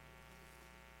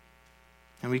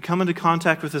 And we come into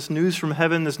contact with this news from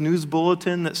heaven, this news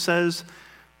bulletin that says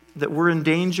that we're in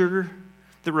danger,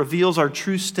 that reveals our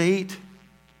true state,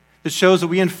 that shows that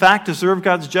we in fact deserve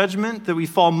God's judgment, that we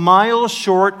fall miles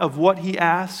short of what He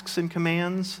asks and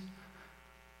commands.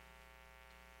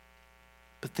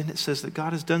 But then it says that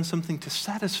God has done something to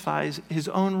satisfy His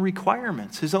own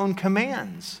requirements, His own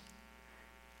commands.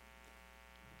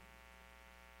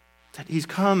 That He's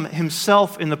come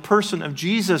Himself in the person of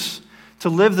Jesus to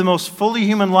live the most fully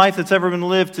human life that's ever been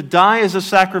lived, to die as a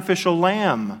sacrificial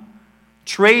lamb,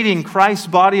 trading Christ's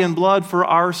body and blood for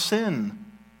our sin,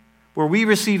 where we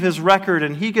receive His record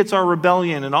and He gets our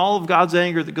rebellion and all of God's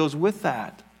anger that goes with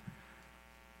that.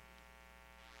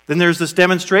 Then there's this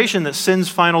demonstration that sin's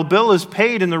final bill is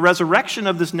paid in the resurrection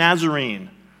of this Nazarene,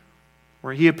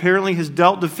 where He apparently has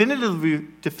dealt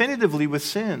definitively with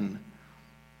sin.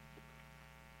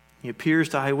 He appears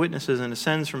to eyewitnesses and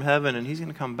ascends from heaven, and He's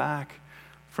going to come back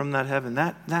from that heaven.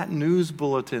 That news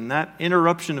bulletin, that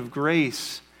interruption of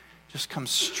grace just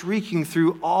comes streaking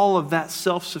through all of that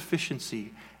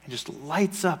self-sufficiency and just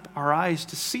lights up our eyes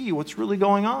to see what's really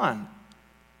going on.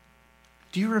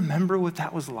 Do you remember what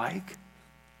that was like?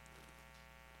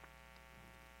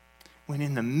 When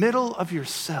in the middle of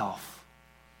yourself,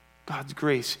 God's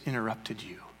grace interrupted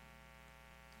you.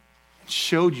 It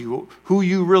showed you who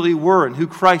you really were and who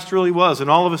Christ really was, and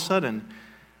all of a sudden,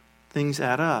 things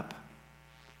add up.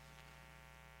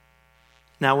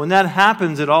 Now, when that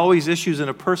happens, it always issues in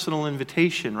a personal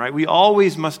invitation, right? We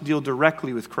always must deal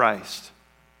directly with Christ.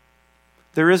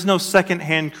 There is no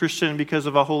second-hand Christian because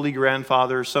of a holy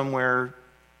grandfather somewhere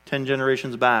 10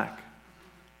 generations back.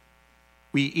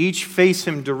 We each face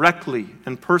Him directly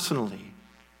and personally.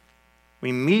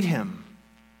 We meet Him.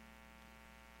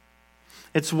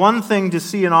 It's one thing to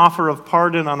see an offer of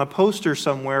pardon on a poster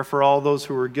somewhere for all those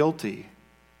who are guilty.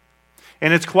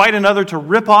 And it's quite another to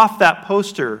rip off that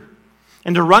poster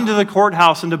and to run to the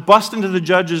courthouse and to bust into the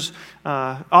judge's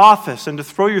office and to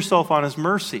throw yourself on his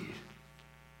mercy.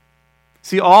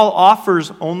 See, all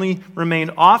offers only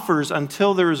remain offers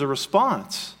until there is a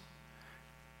response.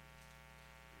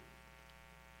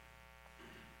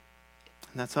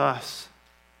 And that's us,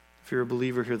 if you're a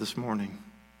believer here this morning.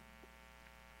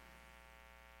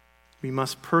 We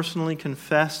must personally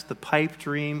confess the pipe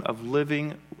dream of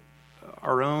living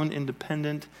our own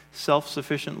independent,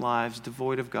 self-sufficient lives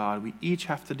devoid of God. We each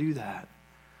have to do that.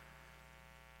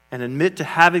 And admit to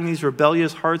having these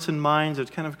rebellious hearts and minds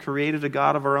that kind of created a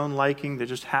God of our own liking that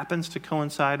just happens to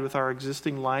coincide with our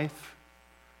existing life,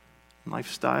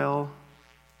 lifestyle.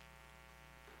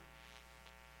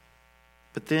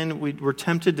 But then we're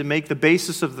tempted to make the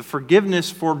basis of the forgiveness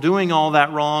for doing all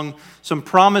that wrong some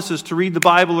promises to read the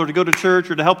Bible or to go to church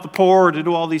or to help the poor or to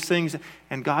do all these things.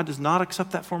 And God does not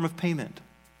accept that form of payment.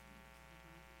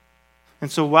 And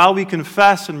so while we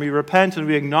confess and we repent and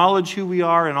we acknowledge who we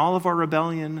are in all of our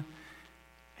rebellion,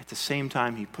 at the same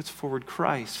time He puts forward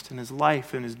Christ and His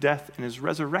life and His death and His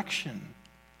resurrection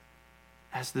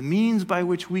as the means by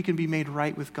which we can be made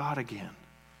right with God again.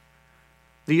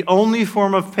 The only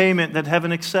form of payment that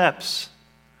heaven accepts.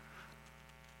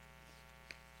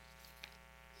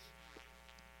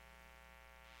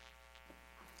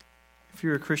 If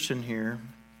you're a Christian here,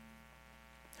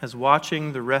 has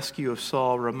watching the rescue of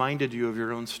Saul reminded you of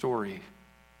your own story?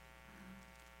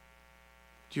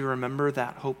 Do you remember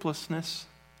that hopelessness?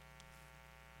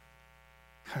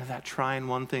 Kind of that trying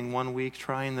one thing one week,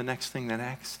 trying the next thing the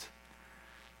next.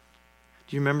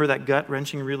 Do you remember that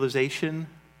gut-wrenching realization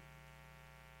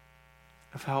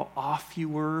of how off you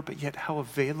were, but yet how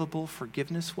available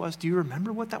forgiveness was? Do you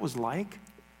remember what that was like?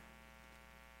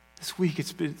 This week,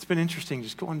 it's been interesting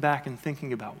just going back and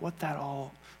thinking about what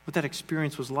that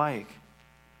experience was like.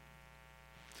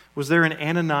 Was there an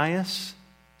Ananias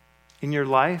in your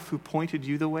life who pointed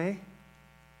you the way?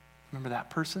 Remember that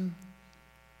person?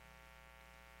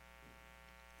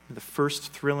 The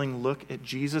first thrilling look at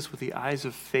Jesus with the eyes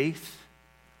of faith,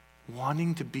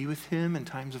 wanting to be with him in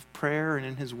times of prayer and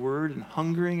in his word and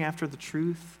hungering after the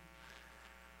truth.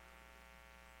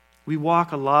 We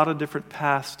walk a lot of different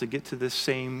paths to get to this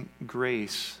same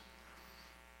grace.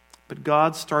 But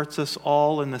God starts us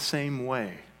all in the same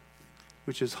way,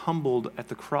 which is humbled at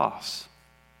the cross.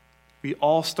 We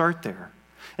all start there.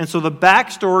 And so the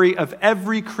backstory of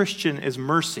every Christian is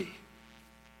mercy.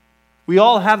 We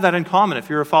all have that in common if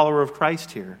you're a follower of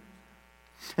Christ here.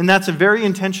 And that's very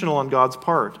intentional on God's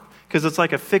part, because it's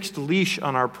like a fixed leash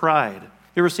on our pride.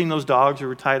 You ever seen those dogs who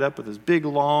are tied up with those big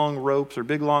long ropes or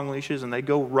big long leashes and they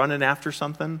go running after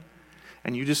something?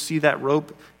 And you just see that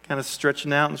rope kind of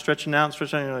stretching out and stretching out and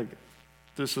stretching out. And you're like,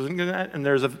 this isn't going to... And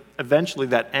there's eventually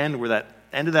that end where that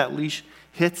end of that leash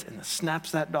hits and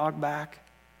snaps that dog back,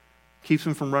 keeps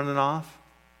him from running off.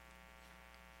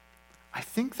 I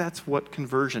think that's what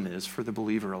conversion is for the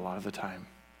believer a lot of the time.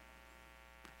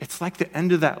 It's like the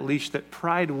end of that leash that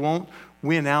pride won't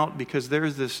win out because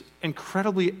there's this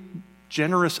incredibly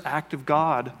generous act of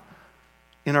God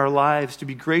in our lives to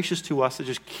be gracious to us that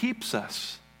just keeps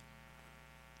us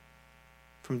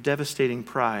from devastating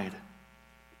pride.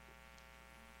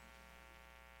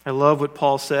 I love what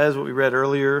Paul says, what we read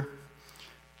earlier,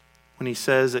 when he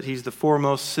says that he's the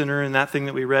foremost sinner in that thing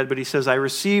that we read, but he says, I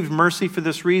received mercy for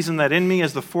this reason, that in me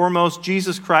as the foremost,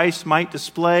 Jesus Christ might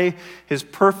display his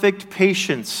perfect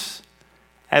patience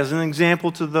as an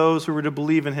example to those who were to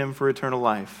believe in him for eternal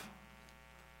life.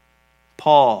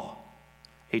 Paul,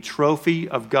 a trophy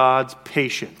of God's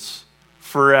patience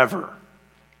forever.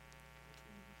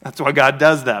 That's why God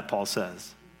does that, Paul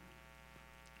says.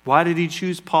 Why did he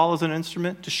choose Paul as an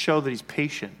instrument? To show that he's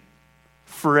patient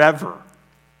forever.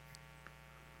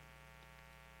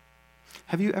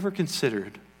 Have you ever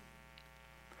considered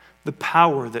the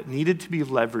power that needed to be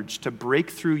leveraged to break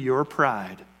through your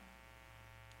pride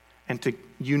and to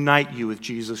unite you with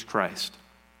Jesus Christ?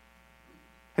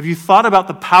 Have you thought about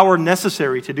the power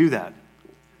necessary to do that?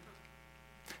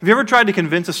 Have you ever tried to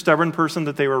convince a stubborn person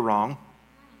that they were wrong?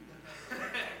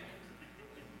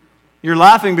 You're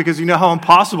laughing because you know how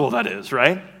impossible that is,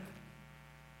 right?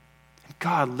 And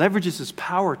God leverages his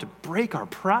power to break our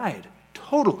pride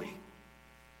totally.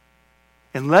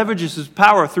 And leverages his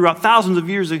power throughout thousands of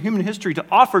years of human history to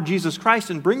offer Jesus Christ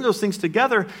and bring those things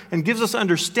together and gives us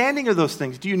understanding of those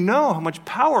things. Do you know how much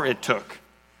power it took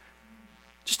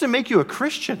just to make you a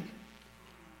Christian?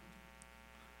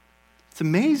 It's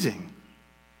amazing.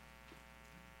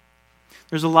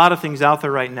 There's a lot of things out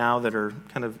there right now that are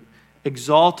kind of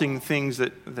exalting things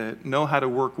that know how to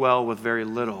work well with very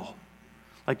little.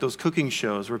 Like those cooking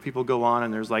shows where people go on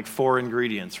and there's like 4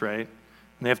 ingredients, right?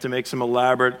 And they have to make some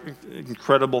elaborate,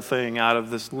 incredible thing out of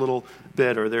this little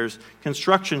bit. Or there's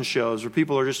construction shows where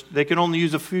people are they can only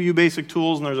use a few basic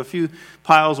tools and there's a few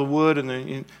piles of wood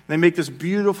and they make this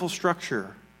beautiful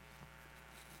structure.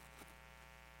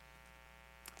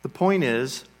 The point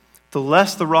is, the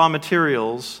less the raw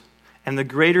materials and the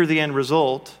greater the end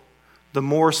result, the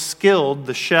more skilled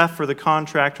the chef or the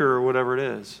contractor or whatever it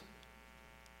is.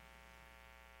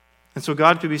 And so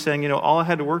God could be saying, all I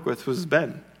had to work with was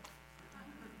Ben.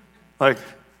 Like,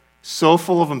 so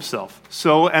full of himself,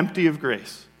 so empty of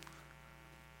grace.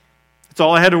 It's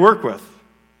all I had to work with.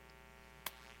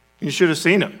 You should have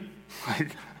seen him.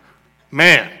 Like,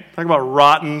 man, talk about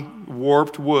rotten,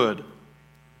 warped wood.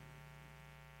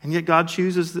 And yet God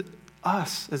chooses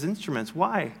us as instruments.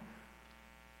 Why?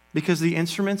 Because the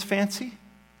instrument's fancy?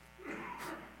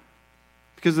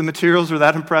 Because the materials are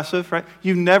that impressive, right?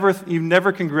 You've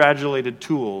never congratulated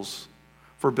tools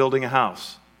for building a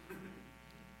house.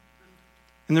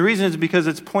 And the reason is because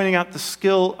it's pointing out the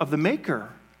skill of the maker,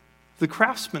 the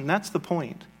craftsman. That's the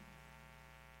point.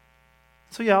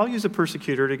 So I'll use a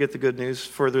persecutor to get the good news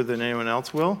further than anyone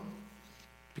else will,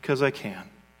 because I can,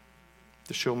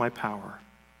 to show my power.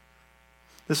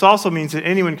 This also means that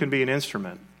anyone can be an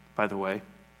instrument, by the way,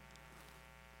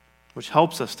 which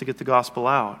helps us to get the gospel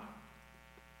out.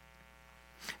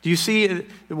 Do you see,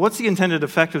 what's the intended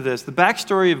effect of this? The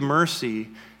backstory of mercy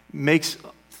makes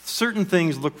certain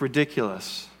things look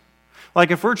ridiculous.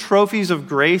 Like if we're trophies of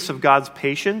grace, of God's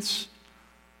patience,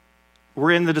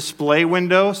 we're in the display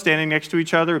window standing next to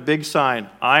each other, a big sign,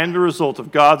 I am the result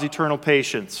of God's eternal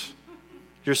patience.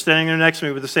 You're standing there next to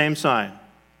me with the same sign.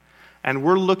 And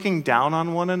we're looking down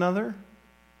on one another.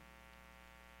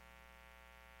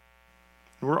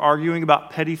 We're arguing about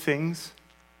petty things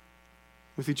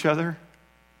with each other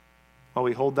while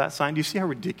we hold that sign. Do you see how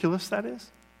ridiculous that is?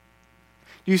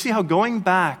 Do you see how going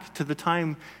back to the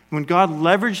time when God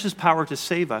leveraged his power to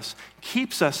save us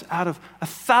keeps us out of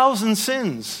 1,000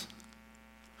 sins?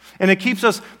 And it keeps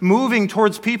us moving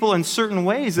towards people in certain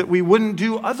ways that we wouldn't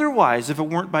do otherwise if it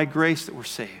weren't by grace that we're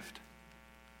saved.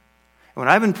 And what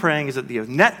I've been praying is that the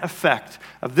net effect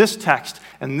of this text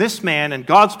and this man and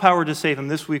God's power to save him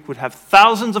this week would have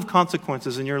thousands of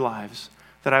consequences in your lives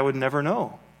that I would never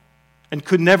know and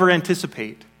could never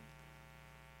anticipate.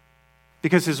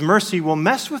 Because his mercy will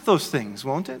mess with those things,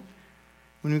 won't it?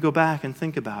 When we go back and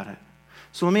think about it.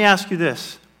 So let me ask you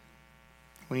this.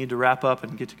 We need to wrap up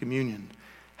and get to communion.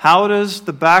 How does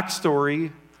the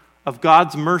backstory of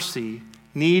God's mercy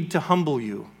need to humble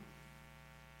you?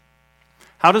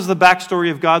 How does the backstory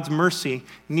of God's mercy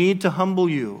need to humble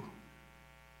you?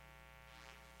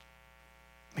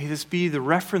 May this be the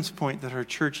reference point that our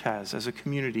church has as a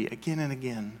community again and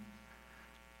again.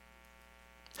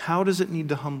 How does it need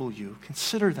to humble you?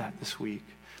 Consider that this week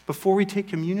before we take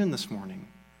communion this morning.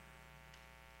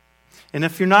 And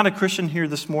if you're not a Christian here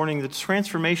this morning, the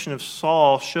transformation of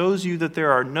Saul shows you that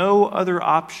there are no other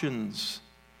options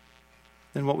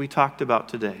than what we talked about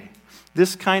today.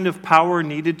 This kind of power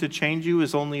needed to change you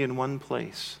is only in one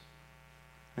place,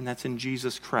 and that's in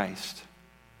Jesus Christ.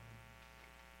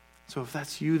 So if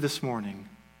that's you this morning,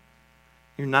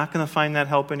 you're not going to find that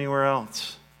help anywhere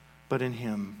else but in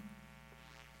him.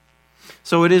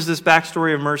 So it is this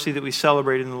backstory of mercy that we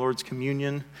celebrate in the Lord's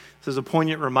communion. This is a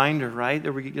poignant reminder, right,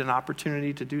 that we get an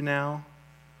opportunity to do now,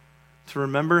 to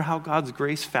remember how God's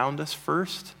grace found us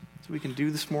first, so we can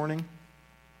do this morning.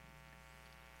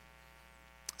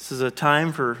 This is a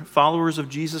time for followers of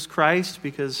Jesus Christ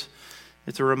because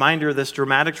it's a reminder of this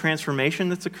dramatic transformation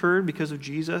that's occurred because of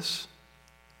Jesus.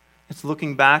 It's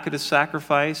looking back at his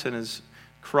sacrifice and his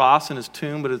cross and his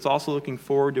tomb, but it's also looking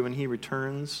forward to when he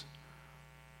returns.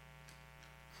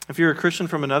 If you're a Christian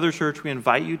from another church, we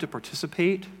invite you to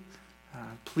participate.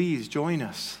 Please join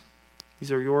us.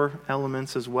 These are your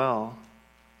elements as well.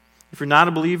 If you're not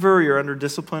a believer or you're under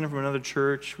discipline from another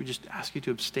church, we just ask you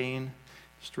to abstain,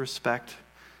 just to respect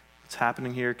what's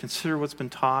happening here. Consider what's been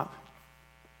taught.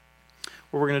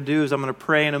 What we're going to do is I'm going to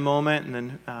pray in a moment, and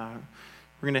then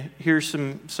we're going to hear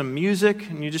some music,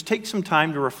 and you just take some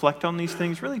time to reflect on these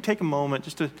things. Really take a moment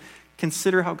just to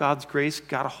consider how God's grace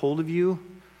got a hold of you,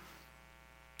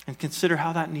 and consider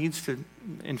how that needs to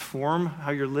inform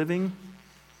how you're living.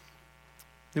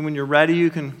 Then when you're ready, you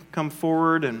can come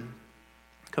forward and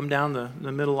come down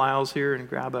the middle aisles here and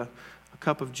grab a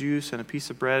cup of juice and a piece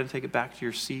of bread and take it back to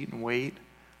your seat and wait.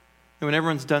 And when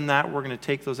everyone's done that, we're going to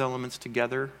take those elements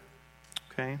together,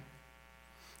 okay?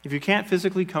 If you can't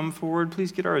physically come forward,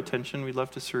 please get our attention. We'd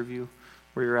love to serve you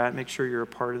where you're at. Make sure you're a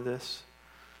part of this.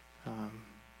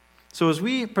 So as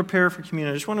we prepare for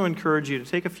communion, I just want to encourage you to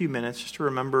take a few minutes just to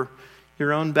remember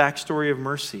your own backstory of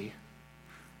mercy.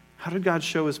 How did God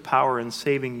show his power in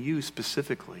saving you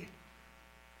specifically?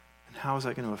 And how is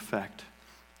that going to affect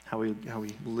how we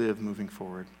live moving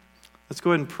forward? Let's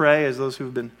go ahead and pray as those who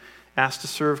have been asked to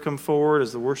serve come forward,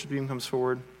 as the worship team comes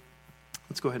forward.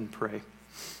 Let's go ahead and pray.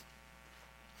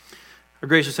 Our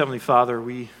gracious Heavenly Father,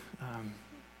 we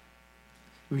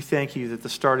thank you that the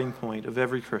starting point of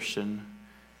every Christian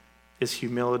is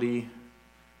humility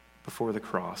before the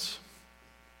cross.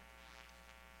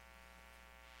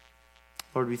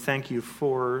 Lord, we thank you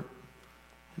for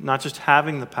not just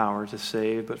having the power to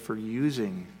save, but for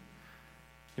using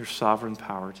your sovereign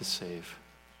power to save.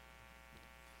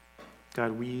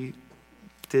 God, we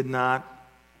did not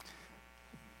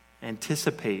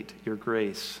anticipate your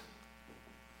grace.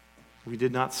 We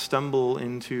did not stumble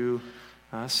into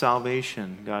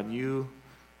salvation. God, you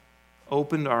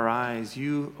opened our eyes.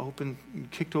 You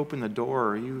kicked open the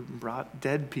door. You brought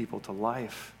dead people to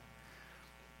life.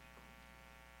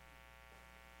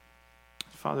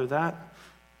 Father, that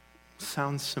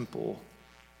sounds simple.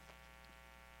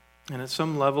 And at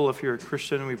some level, if you're a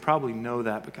Christian, we probably know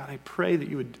that. But God, I pray that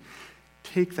you would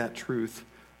take that truth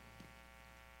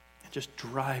and just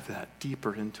drive that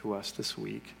deeper into us this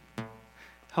week.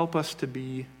 Help us to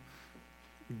be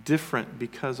different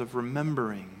because of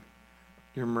remembering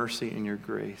your mercy and your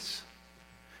grace.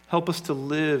 Help us to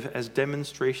live as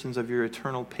demonstrations of your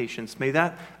eternal patience. May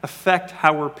that affect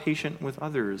how we're patient with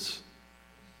others.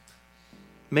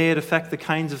 May it affect the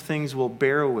kinds of things we'll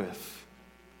bear with.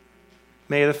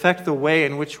 May it affect the way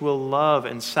in which we'll love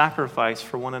and sacrifice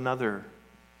for one another.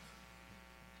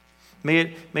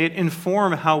 May it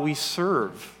inform how we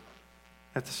serve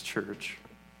at this church.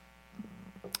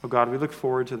 Oh God, we look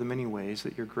forward to the many ways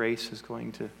that your grace is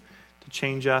going to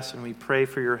change us, and we pray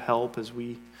for your help as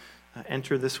we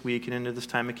enter this week and into this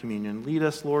time of communion. Lead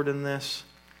us, Lord, in this.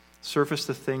 Surface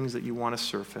the things that you want to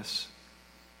surface.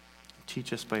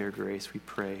 Teach us by your grace, we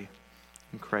pray.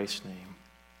 In Christ's name.